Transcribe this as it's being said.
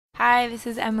Hi, this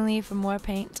is Emily from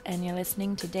Warpaint, and you're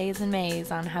listening to Dais and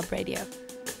Mais on Hub Radio.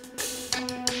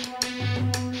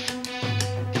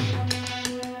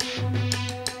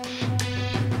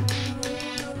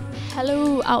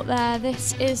 Hello out there,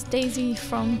 this is Daisy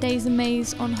from Dais and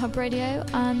Mais on Hub Radio,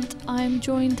 and I'm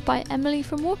joined by Emily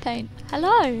from Warpaint.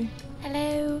 Hello!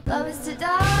 Hello! Love is to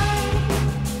die,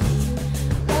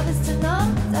 love is to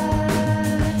not die,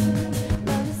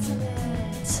 love is to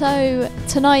live. So,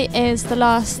 tonight is the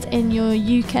last in your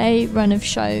UK run of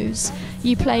shows.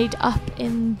 You played up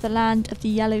in the land of the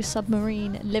Yellow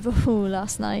Submarine, Liverpool,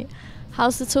 last night.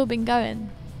 How's the tour been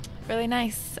going? Really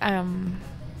nice.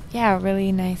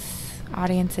 Really nice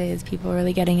audiences, people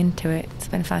really getting into it. It's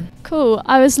been fun. Cool.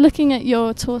 I was looking at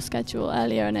your tour schedule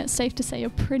earlier, and it's safe to say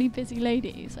you're pretty busy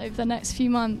ladies over the next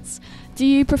few months. Do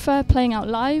you prefer playing out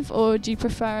live, or do you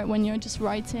prefer it when you're just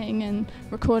writing and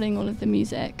recording all of the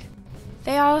music?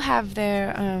 They all have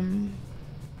their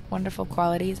wonderful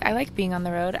qualities. I like being on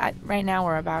the road. Right now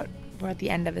we're at the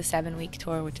end of a 7-week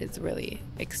tour, which is really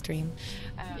extreme.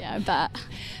 Yeah, I bet.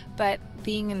 But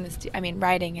being in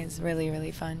writing is really,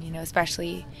 really fun,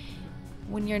 especially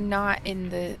when you're not in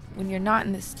the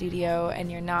studio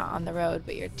and you're not on the road,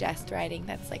 but you're just writing.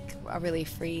 That's like a really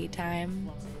free time.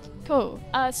 Cool.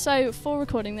 So for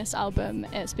recording this album,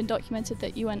 it's been documented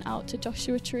that you went out to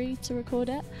Joshua Tree to record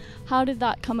it. How did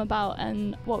that come about,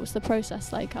 and what was the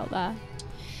process like out there?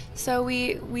 So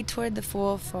we toured the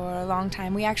Fool for a long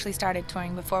time. We actually started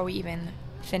touring before we even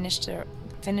finished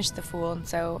the Fool, and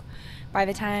so by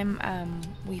the time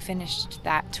we finished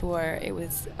that tour, it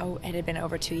had been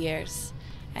over 2 years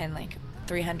and like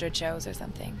 300 shows or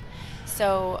something.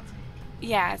 So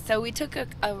we took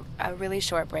a really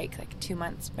short break, like 2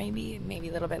 months, maybe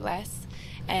a little bit less.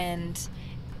 And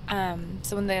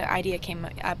so when the idea came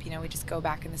up, we just go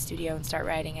back in the studio and start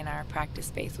writing in our practice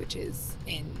space, which is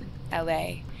in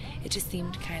LA. It just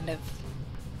seemed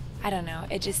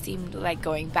it just seemed like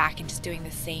going back and just doing the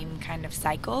same kind of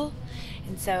cycle.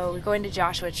 And so going to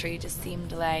Joshua Tree just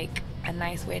seemed like a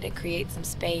nice way to create some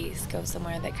space, go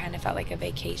somewhere that kind of felt like a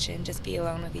vacation, just be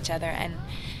alone with each other and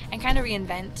kind of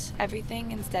reinvent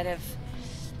everything instead of,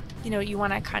 you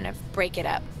want to kind of break it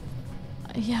up.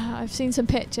 Yeah, I've seen some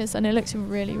pictures and it looks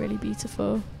really, really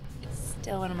beautiful. It's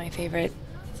still one of my favorite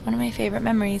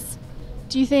memories.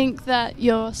 Do you think that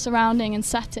your surrounding and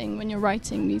setting when you're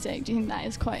writing music, do you think that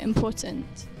is quite important?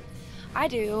 I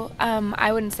do.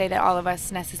 I wouldn't say that all of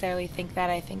us necessarily think that.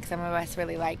 I think some of us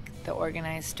really like the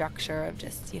organized structure of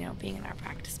just, being in our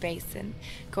practice space and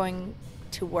going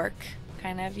to work,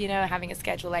 kind of, having a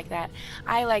schedule like that.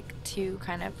 I like to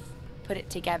kind of put it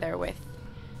together with,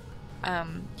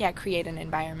 create an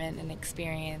environment and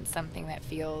experience something that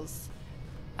feels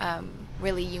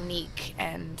really unique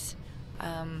and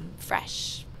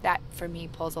fresh. That, for me,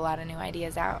 pulls a lot of new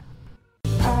ideas out.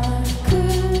 I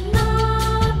could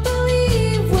not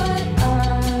believe what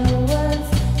I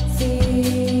was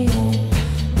seeing.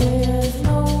 There's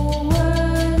no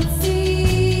word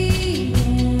seeing,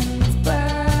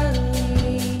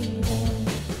 believing.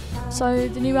 So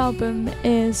the new album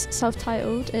is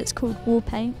self-titled, it's called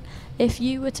Warpaint. If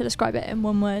you were to describe it in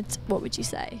one word, what would you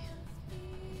say?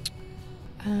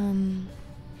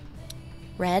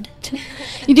 Red.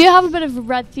 You do have a bit of a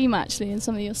red theme actually in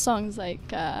some of your songs, like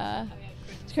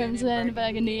Crimson,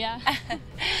 Burgundy, yeah.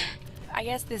 I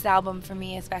guess this album for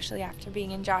me, especially after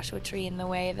being in Joshua Tree, in the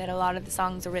way that a lot of the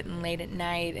songs are written late at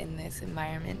night in this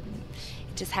environment,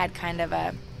 it just had kind of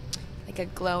a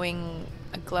glowing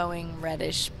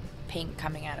reddish pink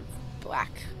coming out of black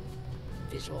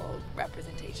visual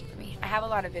representation for me. I have a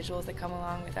lot of visuals that come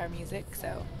along with our music,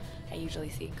 so I usually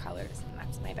see colors, and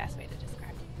that's my best way to describe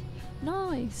it.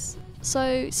 Nice.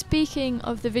 So speaking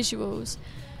of the visuals,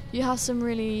 you have some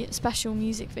really special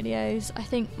music videos. I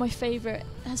think my favourite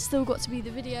has still got to be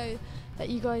the video that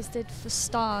you guys did for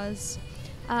Stars.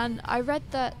 And I read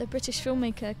that the British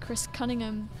filmmaker Chris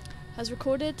Cunningham has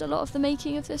recorded a lot of the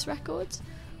making of this record.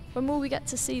 When will we get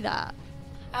to see that?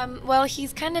 Well,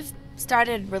 he's kind of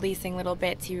started releasing little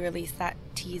bits. He released that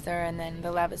teaser, and then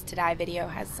the Love Is To Die video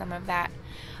has some of that.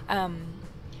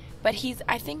 But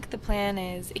I think the plan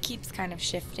is, it keeps kind of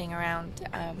shifting around,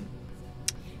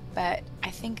 but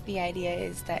I think the idea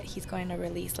is that he's going to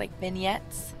release like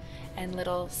vignettes and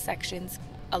little sections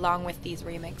along with these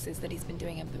remixes that he's been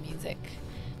doing of the music,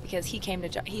 because he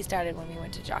started when we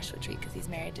went to Joshua Tree because he's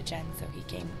married to Jen, so he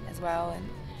came as well, and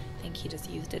I think he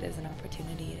just used it as an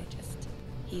opportunity to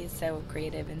he is so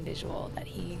creative and visual that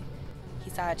he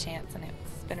saw a chance, and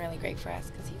it's been really great for us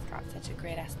because he's got such a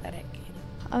great aesthetic.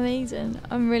 Amazing.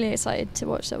 I'm really excited to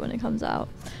watch that when it comes out.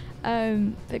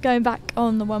 But going back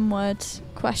on the one-word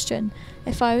question,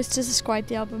 if I was to describe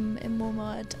the album in one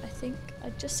word, I think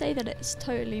I'd just say that it's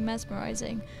totally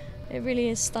mesmerising. It really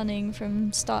is stunning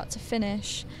from start to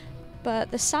finish.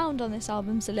 But the sound on this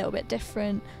album's a little bit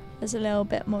different. There's a little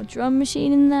bit more drum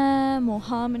machine in there, more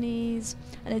harmonies,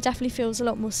 and it definitely feels a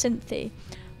lot more synthy.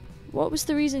 What was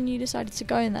the reason you decided to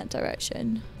go in that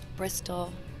direction?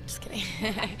 Bristol. Just kidding.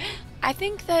 I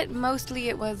think that mostly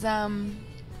it was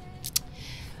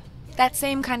that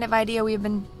same kind of idea. We've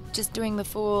been just doing The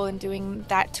Fool and doing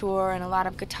that tour and a lot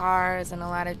of guitars and a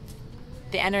lot of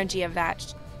the energy of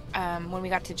that. When we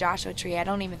got to Joshua Tree, I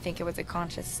don't even think it was a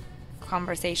conscious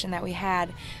conversation that we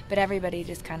had, but everybody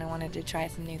just kind of wanted to try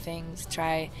some new things,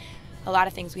 try a lot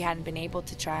of things we hadn't been able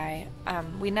to try.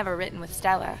 We'd never written with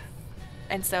Stella,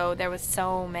 and so there was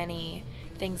so many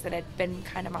things that had been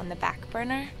kind of on the back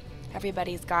burner.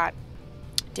 Everybody's got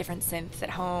different synths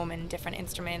at home and different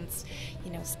instruments.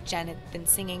 You know, Jen had been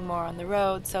singing more on the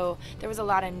road, so there was a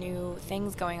lot of new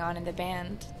things going on in the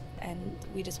band, and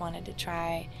we just wanted to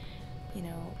try, you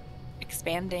know,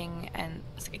 expanding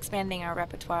our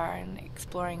repertoire and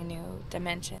exploring new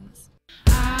dimensions.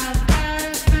 I've got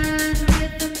a friend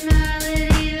with a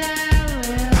melody that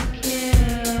will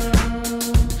kill.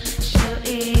 She'll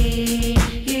eat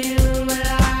you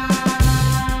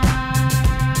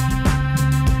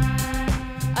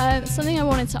alive. Something I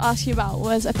wanted to ask you about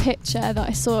was a picture that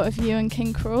I saw of you and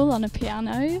King Cruel on a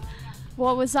piano.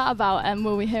 What was that about, and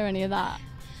will we hear any of that?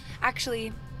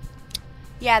 Actually,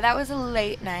 yeah, that was a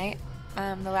late night,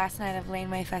 the last night of Lane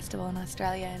Way Festival in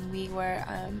Australia, and we were,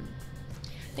 I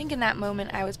think in that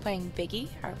moment I was playing Biggie,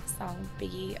 our song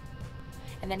Biggie,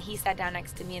 and then he sat down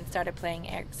next to me and started playing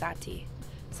Eric Satie.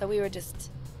 So we were just,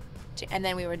 and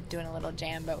then we were doing a little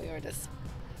jam, but we were just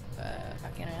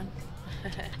fucking around.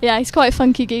 Yeah, he's quite a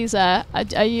funky geezer.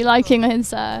 Are you liking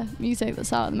his music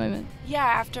that's out at the moment?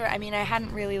 Yeah, I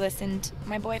hadn't really listened.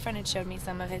 My boyfriend had showed me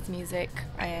some of his music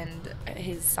and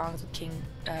his songs with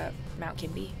Mount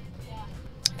Kimby.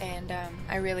 And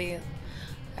I really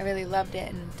loved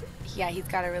it. And yeah, he's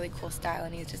got a really cool style,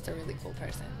 and he's just a really cool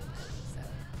person. So.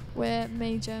 We're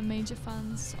major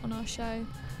fans on our show.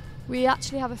 We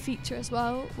actually have a feature as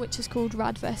well, which is called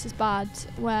Rad versus Bad,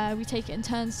 where we take it in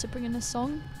turns to bring in a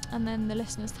song, and then the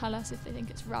listeners tell us if they think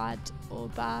it's rad or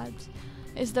bad.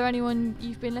 Is there anyone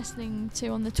you've been listening to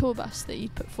on the tour bus that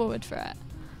you'd put forward for it?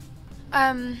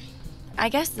 I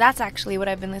guess that's actually what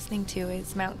I've been listening to,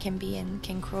 is Mount Kimby and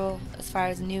King Cruel as far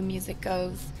as new music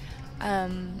goes.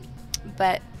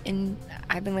 But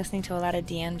I've been listening to a lot of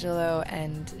D'Angelo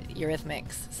and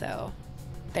Eurythmics, so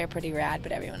they're pretty rad,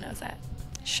 but everyone knows that.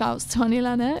 Shouts to Annie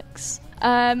Lennox.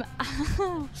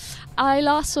 I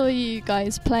last saw you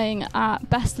guys playing at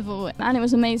Festival, and it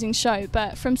was an amazing show,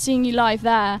 but from seeing you live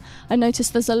there, I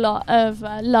noticed there's a lot of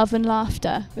love and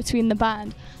laughter between the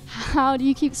band. How do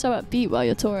you keep so upbeat while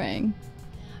you're touring?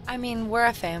 I mean, we're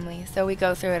a family, so we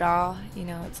go through it all. You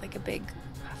know, it's like a big,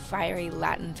 fiery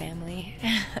Latin family.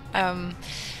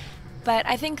 But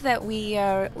I think that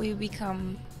we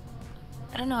become,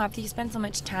 I don't know, after you spend so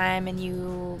much time and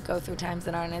you go through times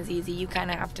that aren't as easy, you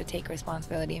kind of have to take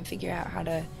responsibility and figure out how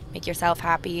to make yourself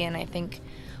happy. And I think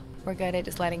we're good at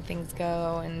just letting things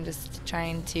go and just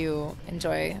trying to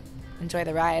enjoy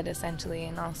the ride, essentially.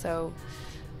 And also,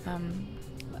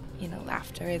 you know,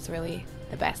 laughter is really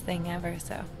the best thing ever.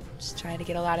 So just try to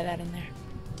get a lot of that in there.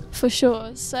 For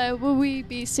sure. So will we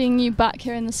be seeing you back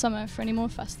here in the summer for any more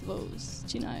festivals?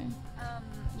 Do you know?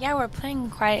 Yeah, we're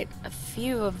playing quite a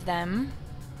few of them.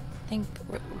 I think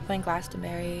we're playing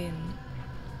Glastonbury and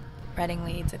Reading,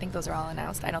 Leeds. I think those are all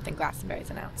announced. I don't think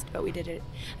Glastonbury's announced, but we did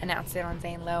announce it on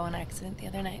Zane Lowe on accident the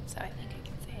other night, so I think I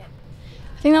can say it.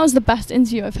 I think that was the best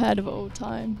interview I've heard of all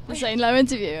time. The Zane Lowe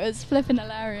interview. It was flipping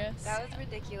hilarious. That was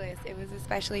ridiculous. It was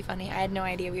especially funny. I had no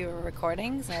idea we were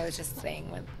recording, so I was just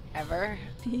saying whatever.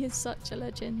 He is such a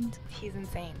legend. He's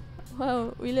insane.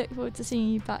 Well, we look forward to seeing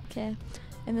you back here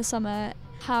in the summer.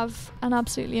 Have an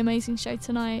absolutely amazing show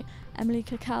tonight. Emily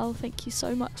Kokal, thank you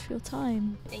so much for your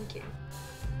time. Thank you.